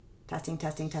Testing,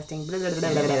 testing, testing. Blah, blah,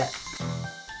 blah, blah, blah.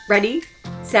 Ready,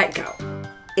 set, go.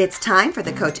 It's time for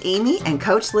the Coach Amy and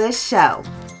Coach Liz show.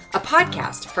 A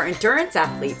podcast for endurance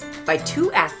athletes by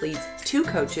two athletes, two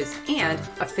coaches, and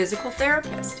a physical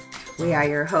therapist. We are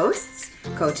your hosts,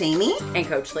 Coach Amy And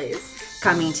Coach Liz.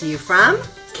 coming to you from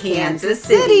Kansas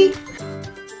City.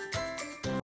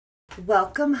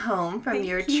 Welcome home from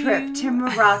your you. trip to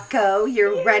Morocco,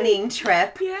 your running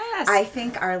trip. Yes. I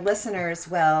think our listeners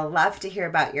will love to hear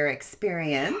about your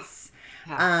experience.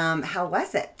 How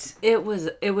was it? It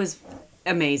was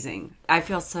amazing. I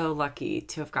feel so lucky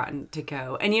to have gotten to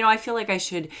go. And, I feel like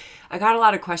I got a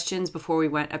lot of questions before we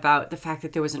went about the fact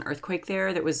that there was an earthquake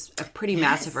there. That was a pretty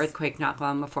massive earthquake not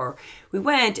long before we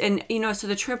went. And, so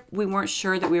the trip, we weren't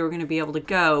sure that we were going to be able to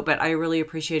go, but I really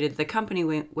appreciated the company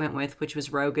we went with, which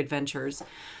was Rogue Adventures.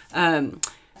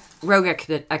 Rogue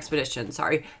Expedition,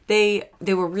 sorry. They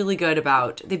were really good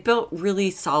they built really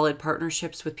solid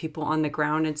partnerships with people on the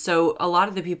ground. And so a lot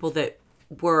of the people that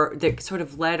sort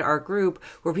of led our group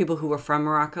were people who were from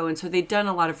Morocco. And so they'd done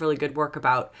a lot of really good work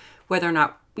about whether or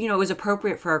not, it was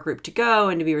appropriate for our group to go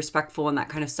and to be respectful and that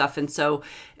kind of stuff. And so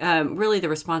really the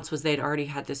response was they'd already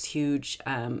had this huge,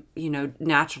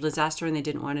 natural disaster and they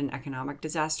didn't want an economic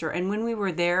disaster. And when we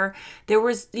were there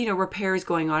was, repairs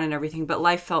going on and everything, but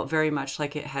life felt very much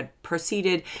like it had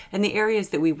proceeded. And the areas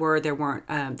that we were, there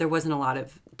wasn't a lot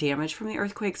of damage from the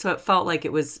earthquake. So it felt like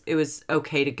it was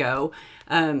okay to go.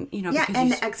 And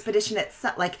the expedition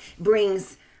itself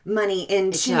brings money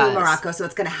into Morocco, so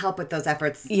it's going to help with those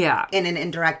efforts in an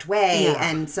indirect way.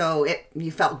 Yeah. And so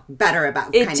you felt better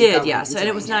about it. It did, yeah. So, and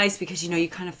it was nice because, you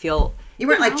kind of feel... You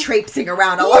weren't traipsing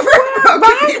around all over Morocco.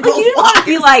 Right? You didn't want to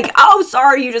be like, oh,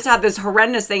 sorry, you just had this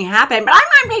horrendous thing happen, but I'm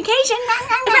on vacation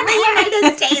in the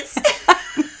United States.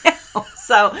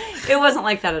 So it wasn't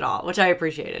like that at all, which I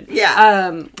appreciated.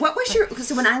 Yeah. What was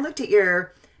so when I looked at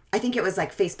I think it was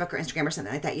Facebook or Instagram or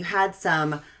something like that, you had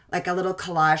some... a little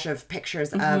collage of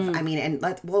pictures of, and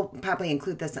we'll probably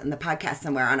include this in the podcast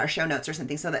somewhere on our show notes or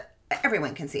something so that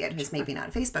everyone can see it who's maybe not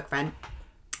a Facebook friend.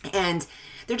 And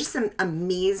they're just some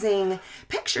amazing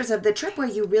pictures of the trip where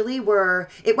you really were,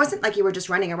 it wasn't like you were just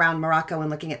running around Morocco and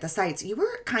looking at the sights. You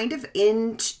were kind of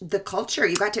in the culture.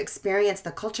 You got to experience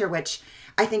the culture, which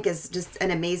I think is just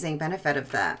an amazing benefit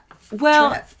of that.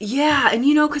 Well, trip. Yeah. And,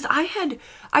 because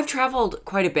I've traveled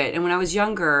quite a bit. And when I was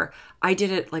younger, I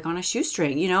did it on a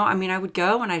shoestring, I would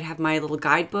go and I'd have my little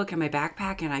guidebook and my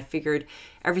backpack and I figured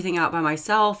everything out by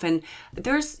myself. And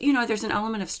there's an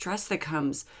element of stress that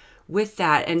comes with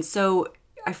that. And so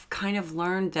I've kind of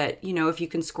learned that, if you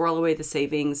can squirrel away the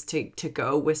savings to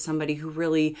go with somebody who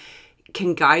really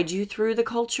can guide you through the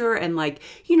culture. And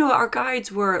our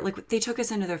guides were they took us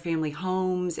into their family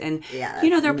homes and they're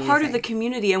amazing. Part of the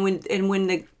community. And when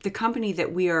the company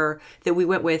that we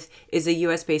went with is a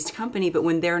US based company, but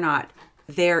when they're not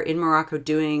there in Morocco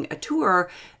doing a tour,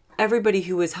 everybody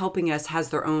who is helping us has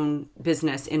their own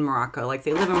business in Morocco.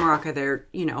 They live in Morocco, they're,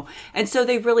 and so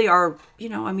they really are,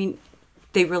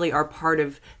 they really are part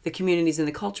of the communities and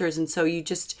the cultures. And so you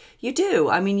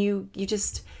do.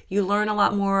 You learn a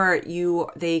lot more.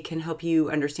 They can help you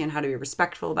understand how to be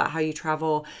respectful about how you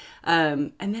travel.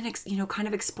 And then, kind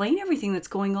of explain everything that's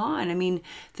going on.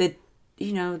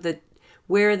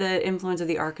 Where the influence of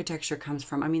the architecture comes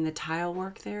from. The tile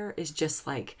work there is just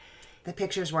the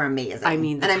pictures were amazing.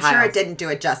 And I'm sure it didn't do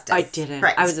it justice. I didn't.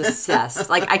 Right. I was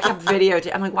obsessed. I kept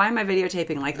videotaping. I'm why am I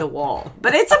videotaping the wall?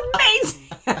 But it's amazing.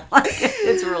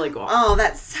 It's really cool. Oh,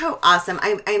 that's so awesome.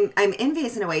 I'm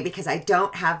envious in a way because I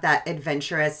don't have that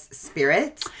adventurous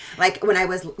spirit. When I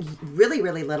was really,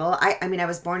 really little, I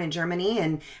was born in Germany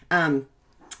and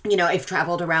I've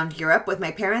traveled around Europe with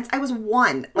my parents. I was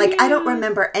one. I don't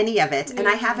remember any of it. And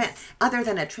I haven't, other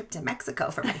than a trip to Mexico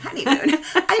for my honeymoon,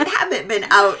 I haven't been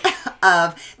out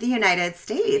of the United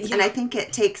States. Yeah. And I think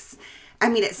it takes,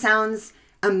 it sounds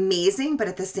amazing, but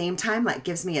at the same time,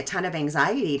 gives me a ton of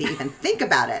anxiety to even think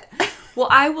about it. Well,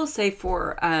 I will say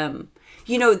for, I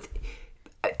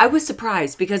was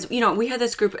surprised because, we had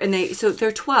this group and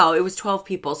they're 12, it was 12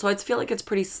 people. So I feel like it's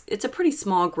a pretty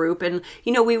small group. And,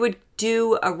 we would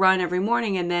do a run every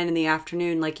morning. And then in the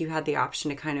afternoon, you had the option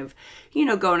to kind of,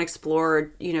 go and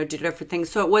explore, do different things.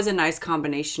 So it was a nice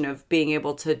combination of being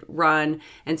able to run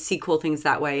and see cool things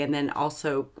that way. And then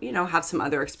also, have some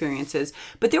other experiences.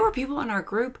 But there were people in our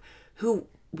group who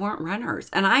weren't runners,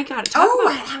 and I got to talk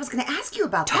about. I was going to ask you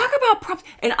about that. Talk about props,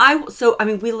 and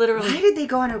we literally. Why did they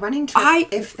go on a running trip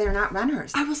if they're not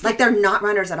runners? I was they're not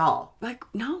runners at all.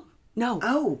 No.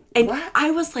 Oh, and what?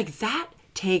 I was that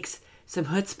takes some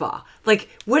chutzpah.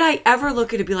 Would I ever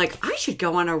look at it and be I should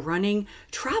go on a running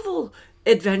travel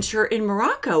adventure in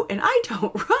Morocco, and I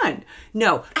don't run.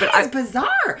 No, but That's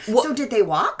bizarre. So did they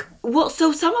walk? Well,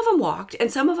 so some of them walked,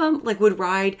 and some of them like would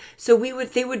ride. So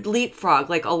they would leapfrog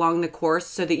like along the course,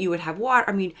 so that you would have water.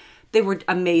 I mean, they were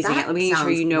amazing at making sure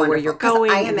you know wonderful. where you're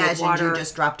going. I and the imagined water. you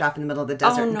just dropped off in the middle of the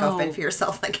desert and go no. fend for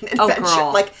yourself like an adventure,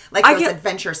 girl. like those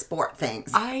adventure sport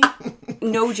things.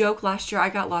 No joke. Last year, I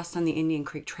got lost on the Indian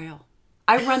Creek Trail.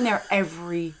 I run there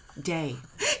every day.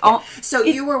 Oh, so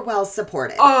you were well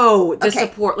supported. Oh, the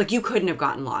support. Like, you couldn't have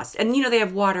gotten lost. And, they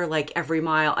have water, like, every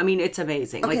mile. I mean, it's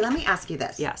amazing. Okay, like, let me ask you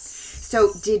this. Yes.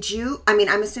 So did you,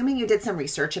 I'm assuming you did some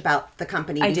research about the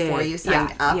company before you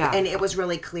signed up. Yeah. And it was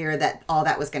really clear that all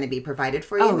that was going to be provided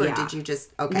for you? Oh, or yeah. did you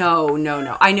just, okay.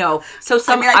 No. I know. So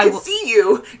I could see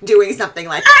you doing something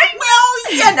like,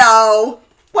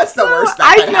 what's the worst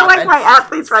that could I feel happen? like my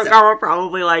athletes right now are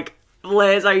probably like,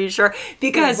 Liz, are you sure?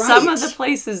 Because some of the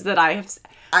places that I have,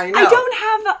 I know. I don't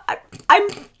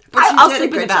have. I'll sleep did a in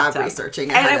the good job bathtub. researching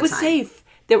and ahead it was of time. safe.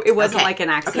 It wasn't Okay. like an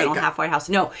accidental halfway house.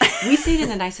 No, we stayed in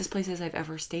the nicest places I've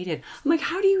ever stayed in. I'm like,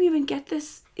 how do you even get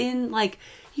this in, like,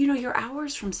 your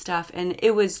hours from stuff? And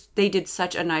they did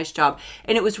such a nice job.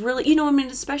 And it was really,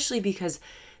 especially because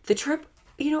the trip,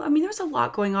 there's a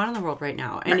lot going on in the world right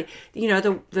now. And,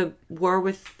 the war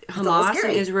with Hamas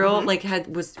and Israel, like,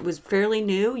 was fairly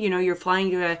new. You're flying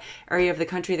to an area of the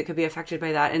country that could be affected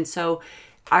by that. And so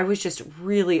I was just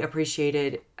really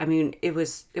appreciated. I mean, it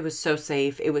was so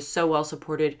safe. It was so well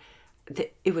supported.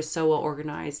 It was so well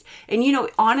organized. And,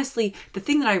 honestly, the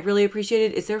thing that I really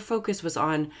appreciated is their focus was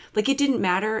on, like, it didn't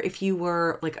matter if you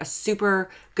were, like, a super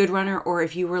good runner or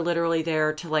if you were literally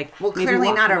there to, like, well, maybe clearly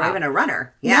walk not around. even a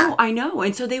runner. Yeah. No, I know.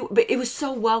 And so but it was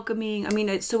so welcoming. I mean,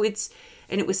 and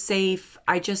it was safe.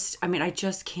 I just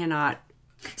cannot.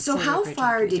 So how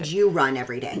far did you run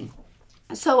every day?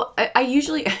 So I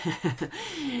usually.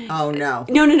 Oh no.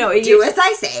 No. Do as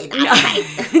I say.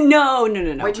 No.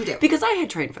 What'd you do? Because I had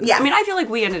trained for this. Yeah. I mean, I feel like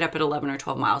we ended up at 11 or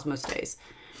 12 miles most days.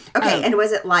 Okay, and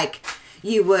was it like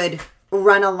you would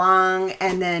run along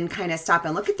and then kind of stop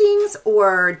and look at things,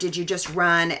 or did you just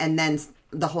run and then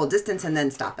the whole distance and then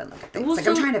stop and look at things? Well,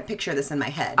 I'm trying to picture this in my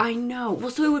head. I know.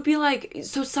 Well, so it would be like,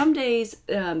 so some days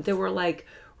there were like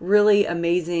really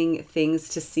amazing things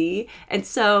to see. And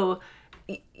so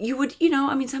you would,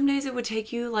 some days it would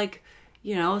take you like,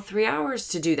 3 hours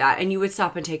to do that. And you would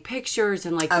stop and take pictures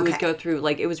and like you would go through,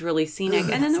 like it was really scenic.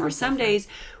 And then there were some days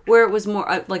where it was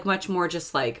more like much more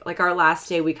just like our last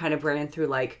day we kind of ran through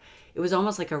like, it was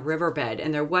almost like a riverbed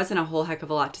and there wasn't a whole heck of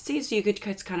a lot to see. So you could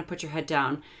just kind of put your head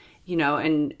down,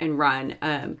 and run.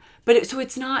 But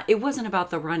it wasn't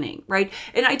about the running, right?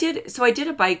 And I did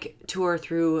a bike tour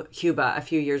through Cuba a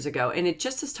few years ago, and it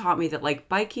just has taught me that like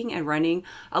biking and running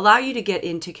allow you to get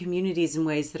into communities in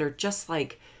ways that are just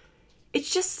like,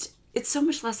 it's so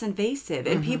much less invasive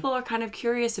and people are kind of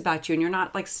curious about you and you're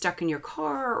not like stuck in your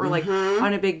car or like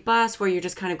on a big bus where you're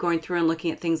just kind of going through and looking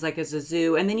at things like as a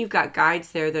zoo. And then you've got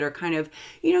guides there that are kind of,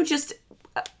 just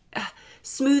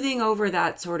smoothing over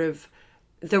that sort of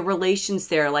the relations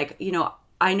there. Like,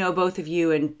 I know both of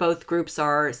you and both groups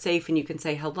are safe and you can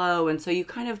say hello. And so you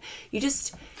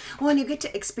just... Well, and you get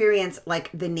to experience like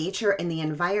the nature and the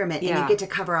environment and you get to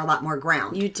cover a lot more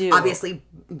ground. You do. Obviously,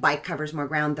 bike covers more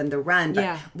ground than the run,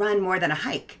 but run more than a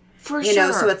hike. For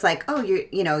sure. So it's like, oh,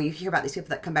 you hear about these people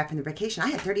that come back from their vacation. I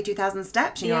had 32,000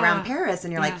 steps, around Paris.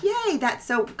 And you're like, yay, that's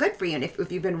so good for you. And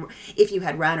if you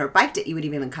had run or biked it, you would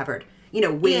have even covered,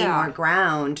 way more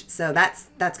ground. So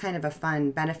that's kind of a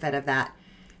fun benefit of that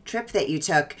trip that you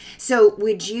took. So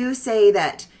would you say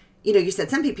that, you said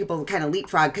some people kind of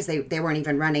leapfrog because they weren't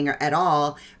even running at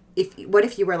all. What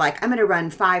if you were like, I'm going to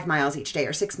run 5 miles each day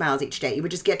or 6 miles each day? You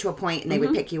would just get to a point and they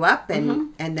would pick you up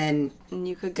and then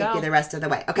you could take go you the rest of the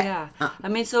way. Okay. Yeah.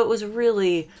 So it was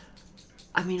really,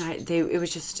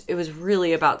 it was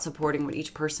really about supporting what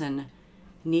each person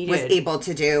needed. Was able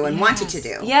to do and wanted to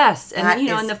do. Yes. And,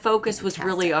 and the focus was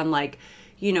really on like,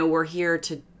 we're here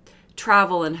to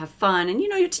travel and have fun. And,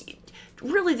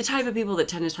 really the type of people that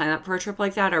tend to sign up for a trip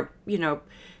like that are,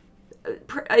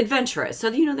 adventurous. So,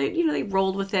 they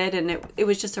rolled with it and it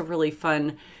was just a really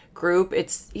fun group.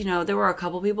 It's, there were a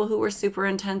couple people who were super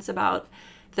intense about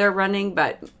their running,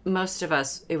 but most of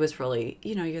us, it was really,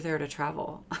 you're there to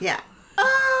travel. Yeah.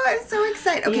 Oh, I'm so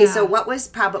excited. Okay, so what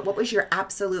was your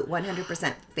absolute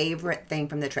 100% favorite thing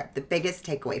from the trip? The biggest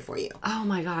takeaway for you? Oh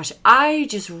my gosh. I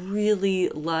just really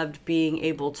loved being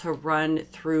able to run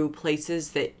through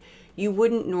places that you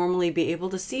wouldn't normally be able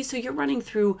to see. So you're running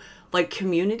through like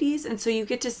communities. And so you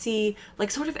get to see like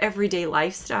sort of everyday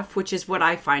life stuff, which is what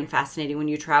I find fascinating when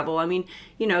you travel. I mean,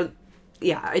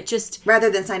 it just... Rather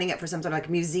than signing up for some sort of like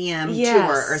museum Yes.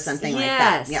 tour or something like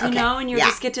that. Yes, you know, and you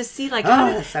just get to see like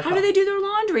that's so how cool. do they do their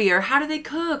laundry, or how do they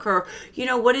cook, or you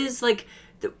know, what is like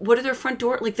what are their front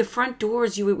door, like the front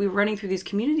doors? We were running through these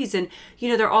communities, and you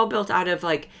know, they're all built out of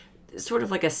like sort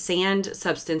of like a sand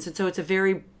substance, and so it's a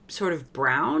very sort of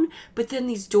brown, but then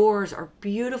these doors are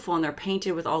beautiful and they're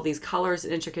painted with all these colors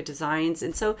and intricate designs,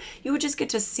 and so you would just get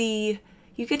to see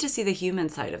the human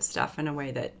side of stuff in a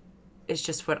way that is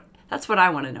just that's what I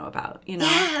want to know about, you know?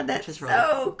 Yeah, that's really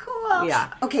so cool.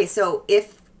 Yeah. Okay, so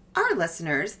if our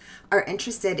listeners are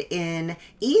interested in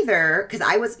either, because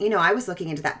I was looking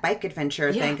into that bike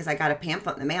adventure thing because I got a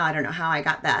pamphlet in the mail. I don't know how I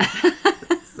got that.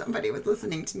 Somebody was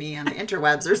listening to me on the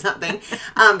interwebs or something.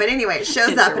 But anyway, it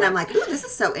shows up and I'm like, ooh, this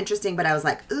is so interesting. But I was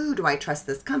like, ooh, do I trust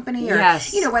this company? Or,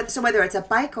 yes. you know, so whether it's a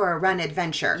bike or a run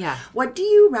adventure, what do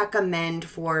you recommend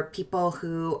for people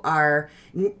who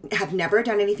have never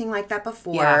done anything like that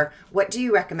before? Yeah. What do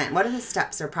you recommend? What are the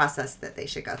steps or process that they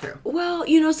should go through? Well,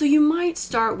 you know, so you might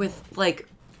start with like,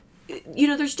 you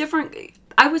know, there's different,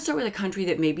 I would start with a country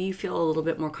that maybe you feel a little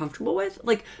bit more comfortable with.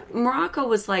 Like Morocco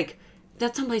was like,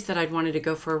 that's someplace that I'd wanted to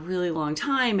go for a really long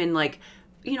time. And like,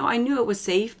 you know, I knew it was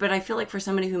safe, but I feel like for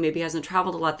somebody who maybe hasn't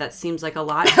traveled a lot, that seems like a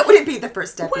lot. That wouldn't be the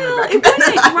first step. Well, it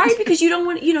wouldn't, right? Because you don't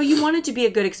want, you know, you want it to be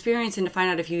a good experience and to find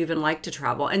out if you even like to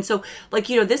travel. And so, like,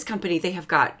 you know, this company, they have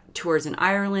got tours in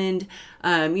Ireland.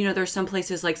 You know, there's some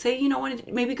places like, say, you know, want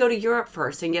to maybe go to Europe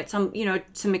first and get some, you know,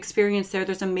 some experience there.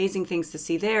 There's amazing things to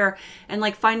see there. And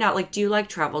like, find out, like, do you like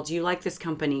travel? Do you like this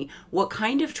company? What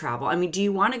kind of travel? I mean, do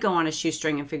you want to go on a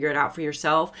shoestring and figure it out for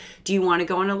yourself? Do you want to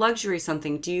go on a luxury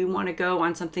something? Do you want to go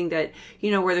on something that, you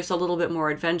know, where there's a little bit more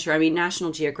adventure? I mean,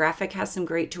 National Geographic has some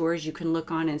great tours you can look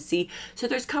on and see. So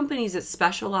there's companies that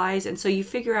specialize. And so you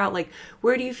figure out, like,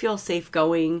 where do you feel safe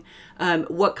going?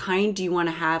 What kind do you want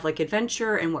to have, like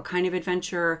adventure, and what kind of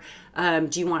adventure?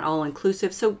 Do you want all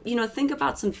inclusive? So, you know, think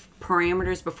about some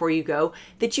parameters before you go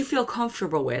that you feel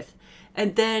comfortable with,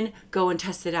 and then go and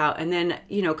test it out. And then,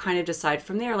 you know, kind of decide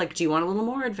from there, like, do you want a little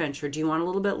more adventure? Do you want a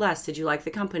little bit less? Did you like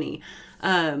the company?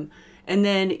 And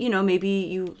then, you know, maybe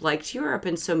you liked Europe,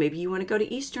 and so maybe you want to go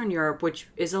to Eastern Europe, which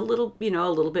is a little, you know,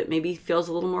 a little bit, maybe feels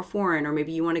a little more foreign. Or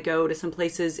maybe you want to go to some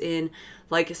places in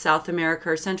like South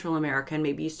America or Central America, and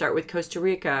maybe you start with Costa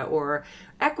Rica or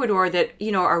Ecuador that,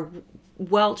 you know, are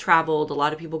well-traveled. A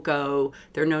lot of people go.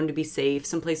 They're known to be safe,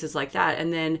 some places like that.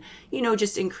 And then, you know,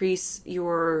 just increase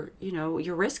your, you know,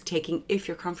 your risk-taking if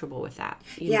you're comfortable with that.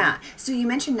 You know? So you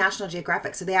mentioned National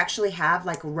Geographic. So they actually have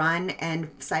like run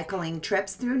and cycling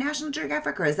trips through National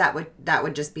Geographic, or is that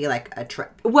would just be like a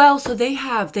trip? Well, so they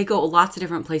go lots of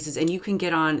different places, and you can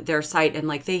get on their site and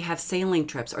like they have sailing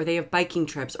trips, or they have biking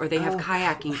trips, or they have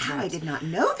kayaking trips. I did not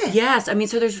know this. Yes. I mean,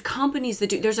 so there's companies that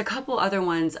do, there's a couple other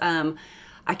ones.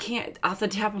 I can't, off the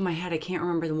top of my head, I can't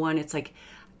remember the one. It's like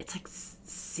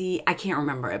I can't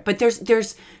remember it, but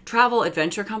there's travel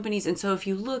adventure companies. And so if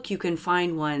you look, you can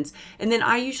find ones. And then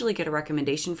I usually get a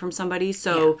recommendation from somebody.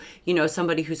 So, you know,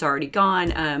 somebody who's already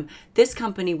gone. This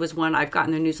company was one I've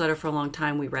gotten their newsletter for a long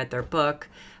time. We read their book.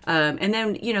 And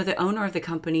then, you know, the owner of the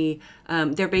company,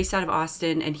 they're based out of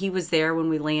Austin, and he was there when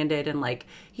we landed, and like,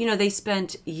 you know, they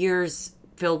spent years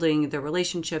building the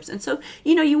relationships. And so,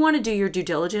 you know, you want to do your due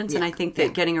diligence. And I think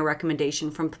that getting a recommendation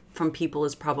from people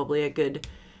is probably a good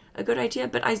idea.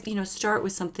 But I, you know, start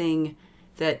with something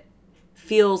that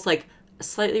feels like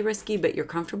slightly risky, but you're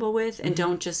comfortable with, and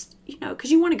don't just, you know, because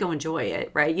you want to go enjoy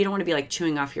it, right? You don't want to be like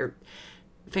chewing off your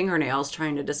fingernails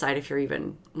trying to decide if you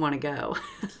even want to go.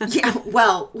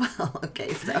 Well,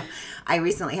 okay. So I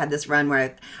recently had this run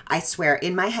where I swear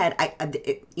in my head, so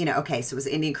it was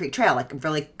Indian Creek Trail, like I'm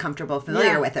really comfortable,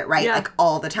 familiar with it, right? Yeah. Like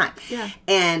all the time. Yeah.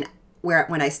 And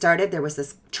when I started, there was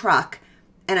this truck,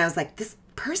 and I was like, this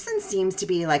person seems to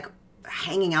be like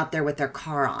hanging out there with their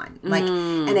car on, like,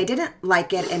 and I didn't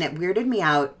like it, and it weirded me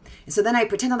out. So then I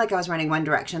pretended like I was running one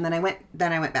direction, then I went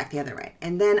back the other way,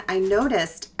 and then I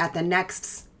noticed at the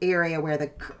next area where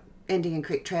the Indian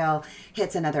Creek Trail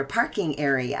hits another parking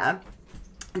area,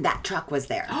 that truck was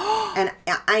there. And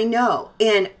I know.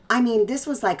 And I mean, this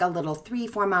was like a little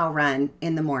 3-4 mile run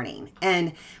in the morning.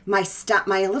 And my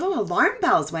little alarm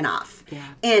bells went off.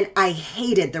 Yeah. And I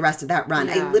hated the rest of that run.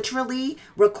 Yeah. I literally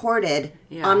recorded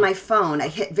on my phone. I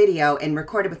hit video and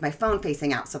recorded with my phone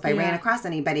facing out. So if I ran across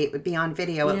anybody, it would be on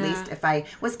video. At least if I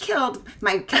was killed,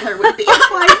 my killer would be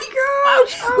on my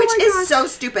gosh. Which is so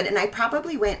stupid. And I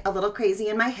probably went a little crazy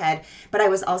in my head. But I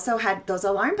was also had those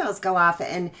alarm bells go off.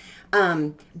 And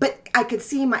but I could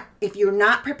see if you're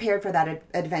not prepared for that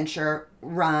adventure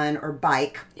run or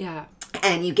bike,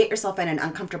 and you get yourself in an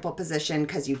uncomfortable position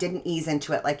because you didn't ease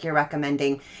into it like you're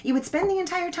recommending, you would spend the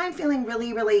entire time feeling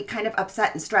really, really kind of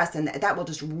upset and stressed, and that will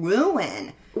just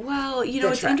ruin. Well,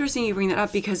 it's interesting you bring that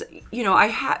up because, I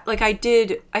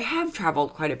have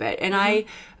traveled quite a bit, and I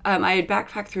had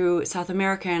backpacked through South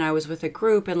America, and I was with a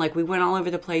group, and we went all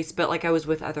over the place, but I was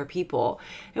with other people,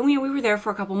 and we were there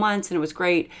for a couple months, and it was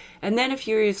great. And then a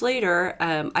few years later,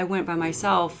 I went by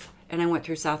myself, and I went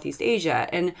through Southeast Asia,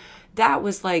 and that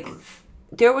was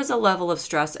there was a level of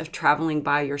stress of traveling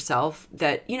by yourself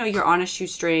that, you're on a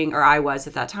shoestring, or I was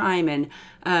at that time, and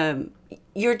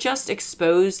you're just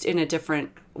exposed in a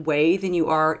different way than you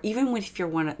are even if you're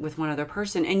with one other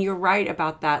person. And you're right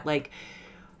about that.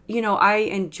 I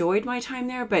enjoyed my time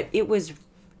there, but it was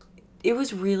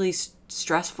really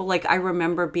stressful. I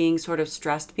remember being sort of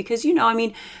stressed because,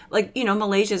 Malaysia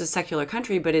is a secular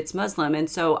country, but it's Muslim. And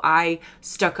so I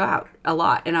stuck out a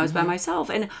lot, and I was by myself,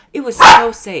 and it was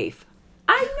so safe.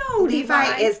 I know.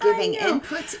 Levi is giving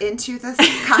inputs into this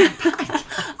podcast.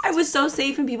 I was so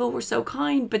safe and people were so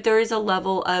kind, but there is a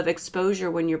level of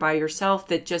exposure when you're by yourself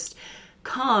that just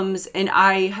comes. And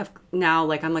I have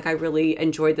now, I really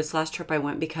enjoyed this last trip I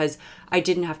went because I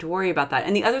didn't have to worry about that.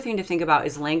 And the other thing to think about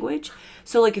is language.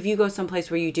 So if you go someplace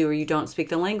where you do or you don't speak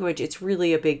the language, it's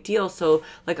really a big deal. So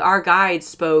our guide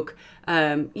spoke,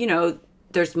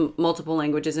 there's multiple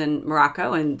languages in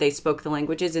Morocco, and they spoke the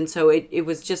languages. And so it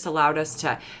was just allowed us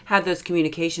to have those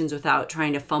communications without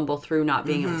trying to fumble through not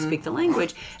being able to speak the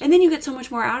language. And then you get so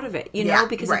much more out of it,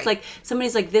 because it's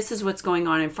somebody's this is what's going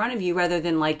on in front of you, rather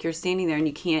than you're standing there and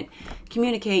you can't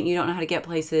communicate and you don't know how to get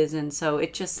places. And so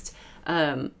it just,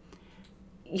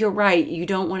 you're right. You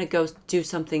don't want to go do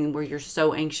something where you're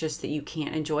so anxious that you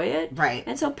can't enjoy it. Right.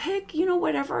 And so pick,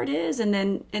 whatever it is, and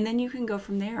then you can go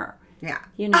from there. Yeah.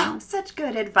 Oh, such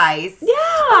good advice.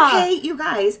 Yeah. Okay, you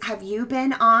guys, have you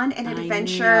been on an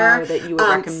adventure that you would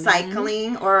recommend?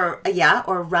 Cycling or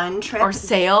run trip? Or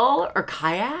sail or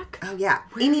kayak? Oh, yeah.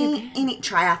 Any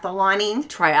triathloning?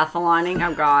 Triathloning,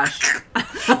 oh gosh.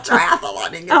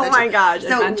 Triathloning. Oh my gosh,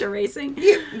 so, adventure racing.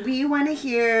 We want to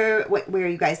hear where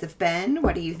you guys have been.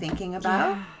 What are you thinking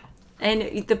about? Yeah. And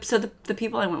the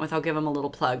people I went with, I'll give them a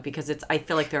little plug because I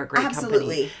feel like they're a great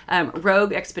company.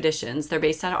 Rogue Expeditions. They're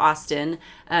based out of Austin.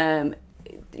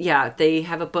 They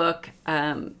have a book,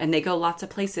 and they go lots of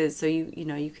places. So you don't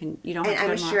have to go to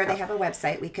I'm sure they have a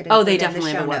website. We could they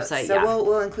definitely have a website. So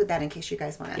we'll include that in case you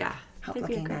guys want to help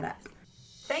looking that up.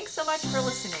 Thanks so much for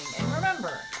listening, and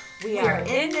remember, we are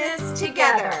in this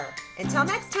together. Until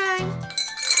next time.